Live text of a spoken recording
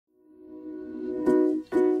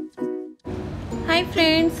Hi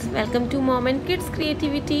friends, welcome to Mom and Kids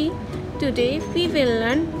Creativity. Today we will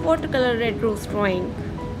learn watercolor red rose drawing.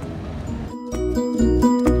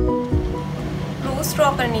 Rose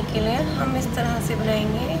draw करने के लिए हम इस तरह से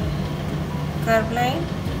बनाएंगे कर्व लाइन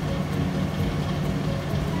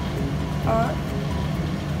और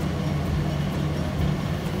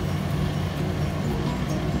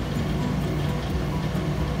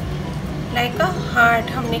लाइक अ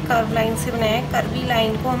हार्ट हमने कर्व लाइन से बनाया है। कर्वी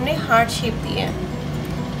लाइन को हमने हार्ट शेप दी है।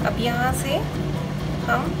 अब यहाँ से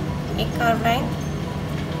हम एक कर्व लाइन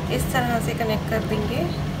इस तरह से कनेक्ट कर देंगे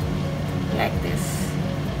लाइक दिस।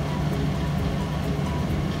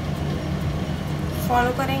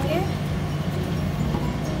 फॉलो करेंगे।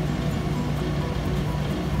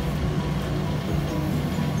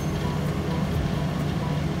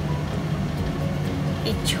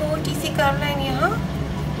 एक छोटी सी कर्व लाइन यहाँ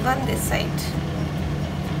on this side.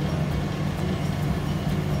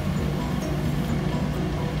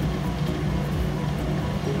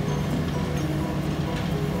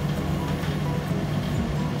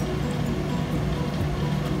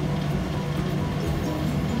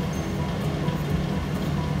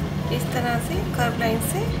 इस तरह से कर्व लाइन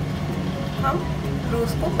से हम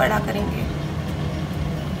रोज को बड़ा करेंगे।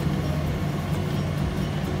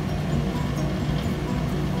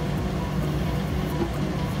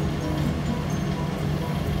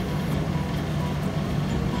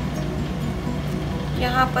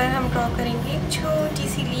 यहाँ पर हम ड्रॉ करेंगे एक छोटी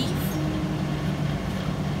सी लीफ।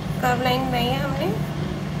 कर्व लाइन बनाई है हमने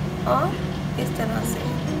और इस तरह से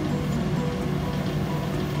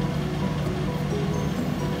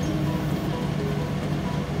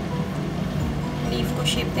लीफ को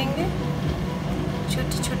शेप देंगे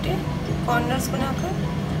छोटे छोटे कॉर्नर्स बनाकर।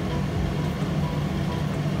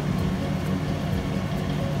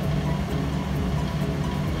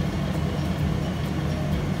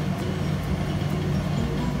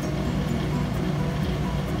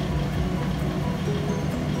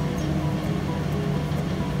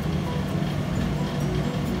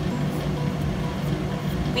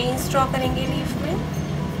 वेन्स ड्रॉ करेंगे लीफ में।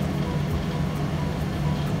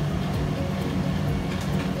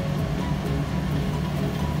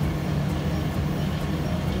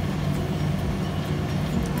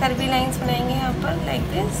 कर्वी लाइंस बनाएंगे यहाँ पर लाइक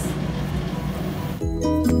दिस।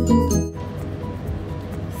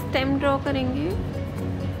 स्टेम ड्रॉ करेंगे।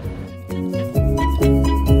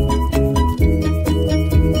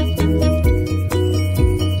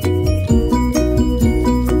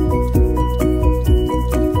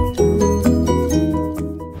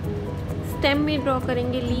 स्टेम में ड्रॉ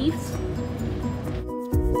करेंगे लीव्स।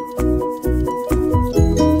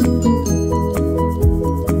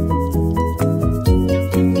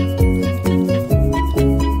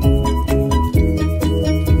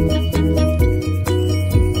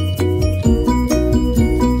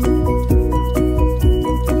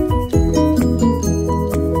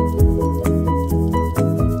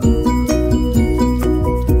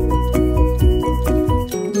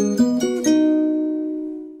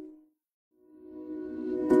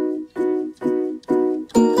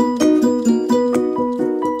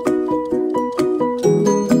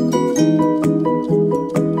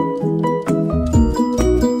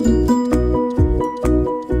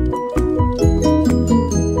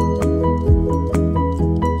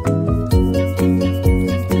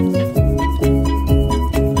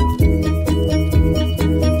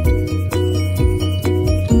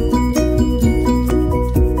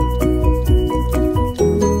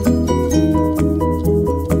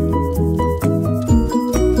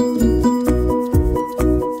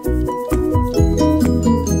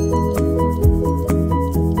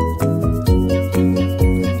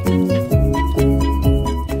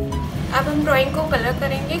 ड्राइंग को कलर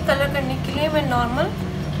करेंगे। कलर करने के लिए मैं नॉर्मल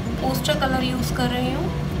पोस्टर कलर यूज कर रही हूँ।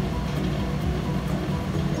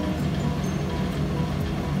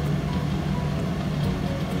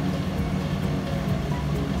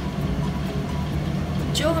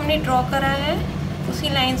 जो हमने ड्रॉ करा है उसी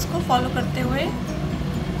लाइंस को फॉलो करते हुए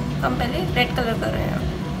हम पहले रेड कलर कर रहे हैं।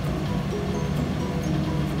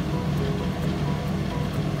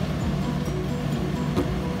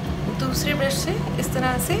 दूसरे ब्रश से इस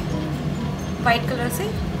तरह से वाइट कलर से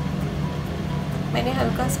मैंने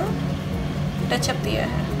हल्का सा टचअप दिया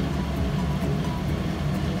है।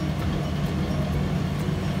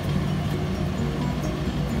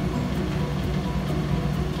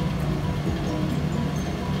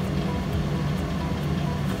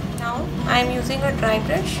 Now I am using a dry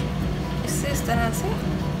brush. इससे इस तरह से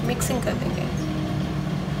मिक्सिंग कर देंगे।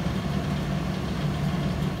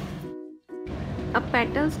 अब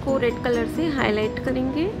पेटल्स को रेड कलर से हाईलाइट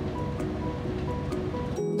करेंगे।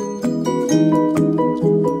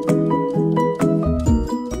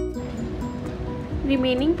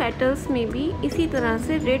 रिमेनिंग पेटल्स में भी इसी तरह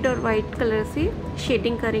से रेड और वाइट कलर से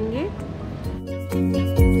शेडिंग करेंगे।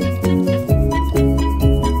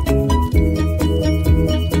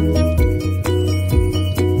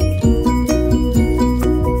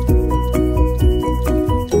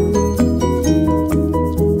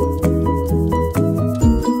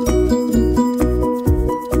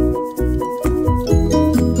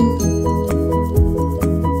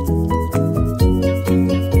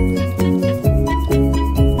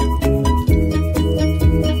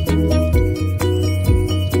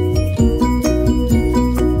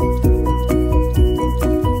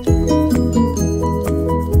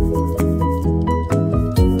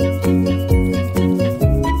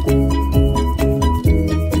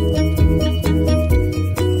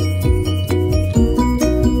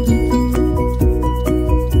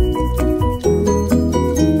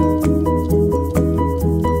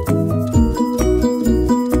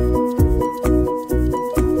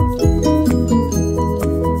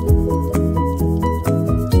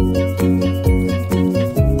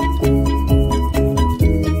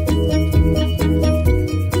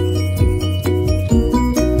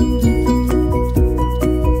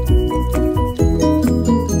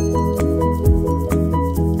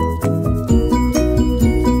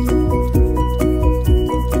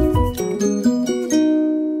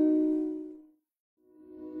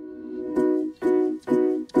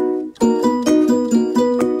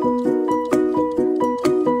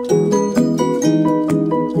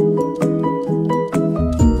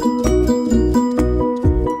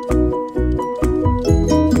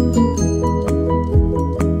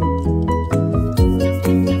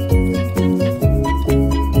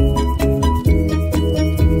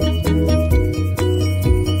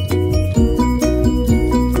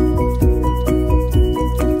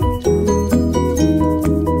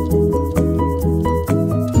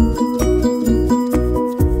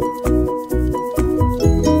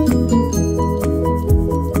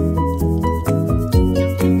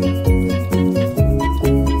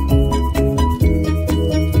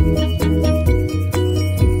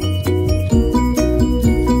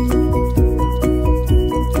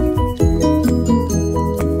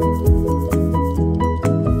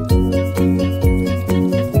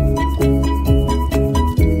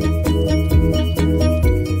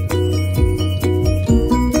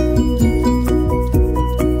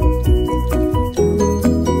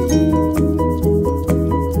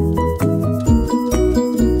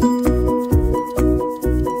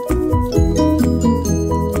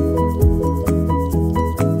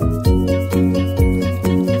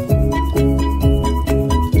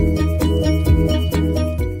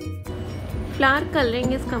 Flower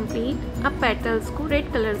colouring is complete. अब पेटल्स को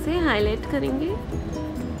रेड कलर से हाईलाइट करेंगे।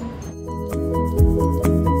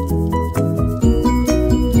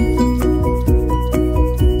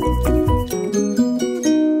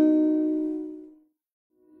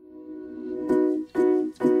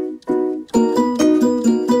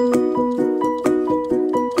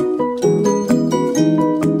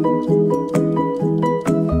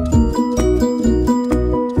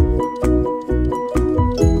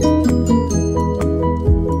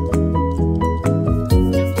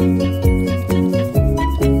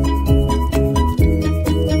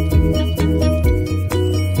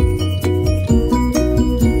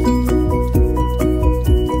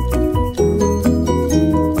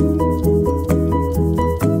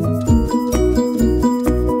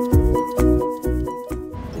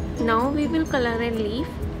 कलर एंड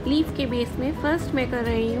लीफ के बेस में फर्स्ट मैं कर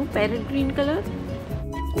रही हूँ parrot green colour.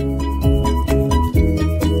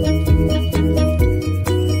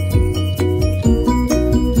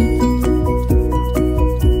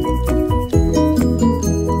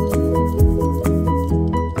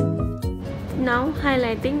 Now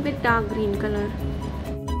highlighting with dark green color.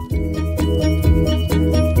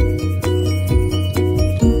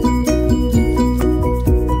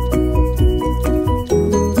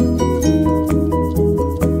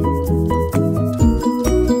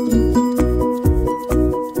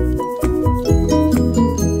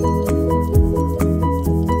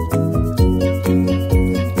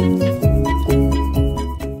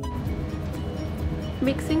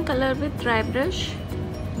 Mixing color with dry brush.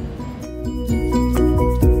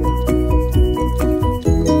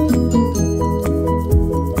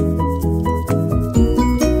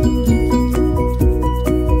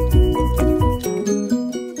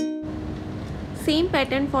 Same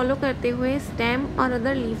pattern follow करते हुए स्टेम और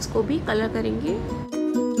अदर लीव्स को भी कलर करेंगे।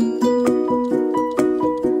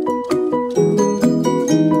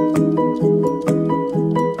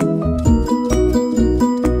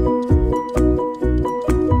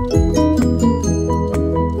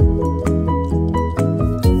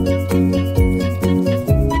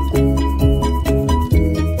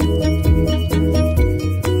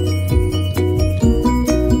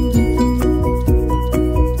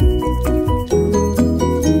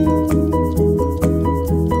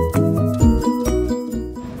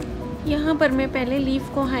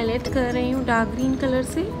 डार्क ग्रीन कलर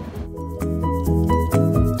से।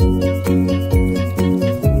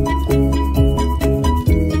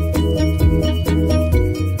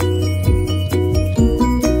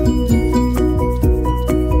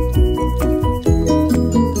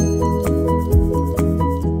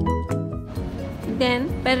 Then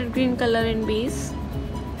parrot green color in base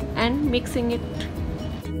and mixing it.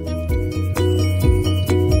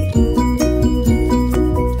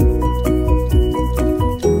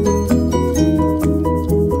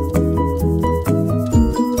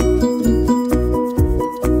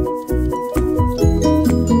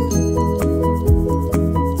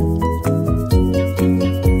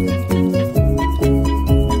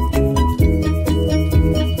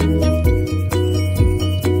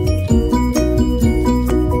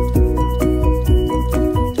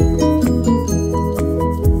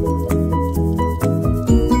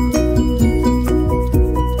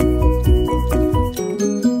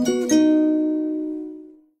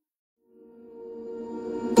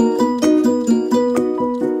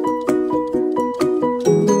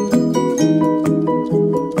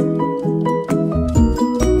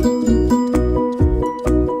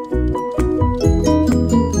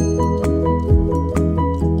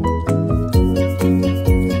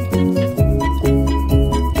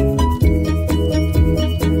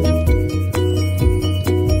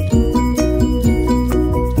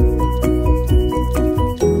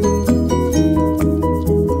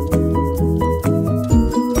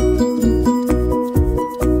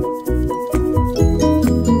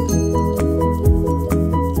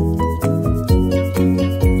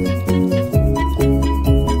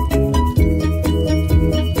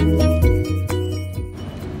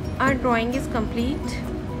 Our drawing is complete.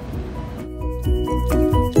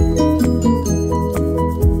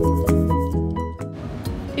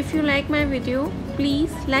 If you like my video,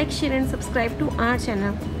 please like, share and subscribe to our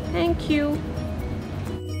channel. Thank you.